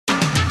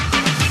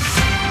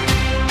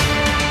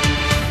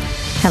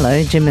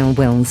Hello, Jamil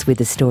Wells with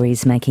the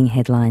stories making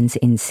headlines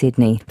in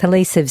Sydney.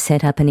 Police have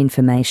set up an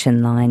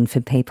information line for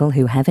people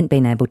who haven't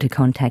been able to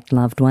contact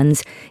loved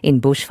ones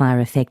in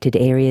bushfire-affected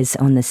areas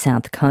on the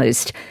south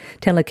coast.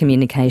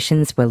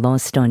 Telecommunications were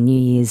lost on New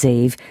Year's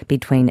Eve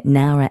between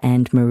Nowra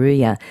and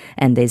Moruya,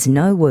 and there's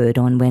no word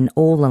on when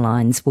all the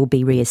lines will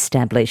be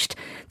re-established.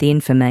 The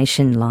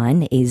information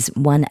line is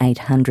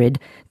 1800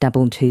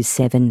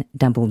 227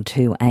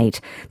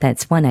 228.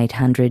 That's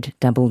 1800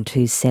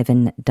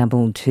 227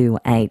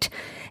 228.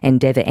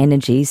 Endeavour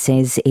Energy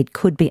says it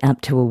could be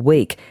up to a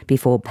week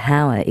before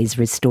power is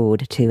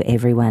restored to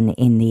everyone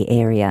in the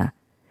area.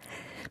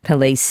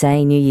 Police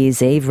say New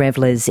Year's Eve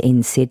revellers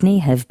in Sydney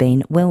have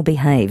been well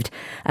behaved.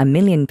 1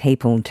 million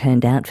people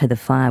turned out for the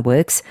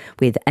fireworks,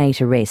 with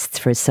 8 arrests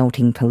for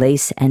assaulting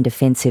police and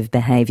offensive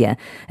behaviour.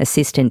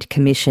 Assistant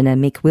Commissioner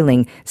Mick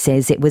Willing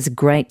says it was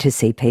great to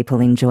see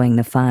people enjoying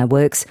the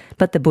fireworks,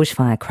 but the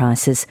bushfire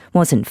crisis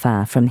wasn't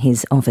far from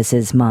his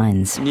officers'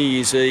 minds. New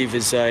Year's Eve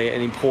is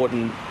an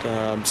important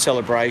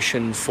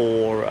celebration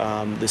for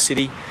the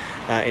city.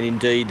 And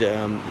indeed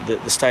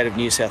the state of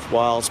New South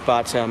Wales,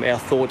 but our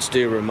thoughts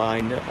do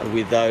remain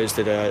with those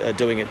that are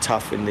doing it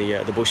tough in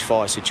the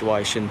bushfire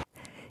situation.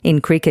 In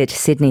cricket,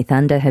 Sydney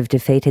Thunder have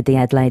defeated the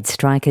Adelaide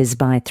Strikers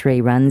by 3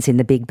 runs in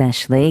the Big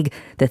Bash League.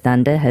 The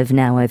Thunder have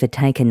now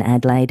overtaken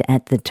Adelaide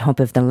at the top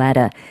of the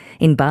ladder.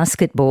 In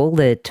basketball,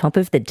 the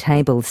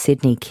top-of-the-table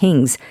Sydney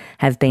Kings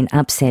have been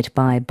upset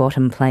by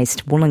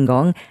bottom-placed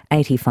Wollongong,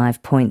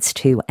 85 points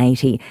to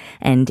 80.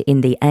 And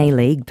in the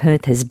A-League,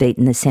 Perth has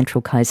beaten the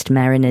Central Coast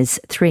Mariners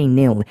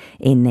 3-0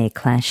 in their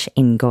clash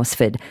in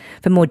Gosford.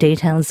 For more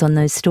details on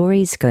those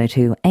stories, go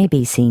to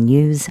ABC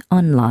News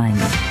Online.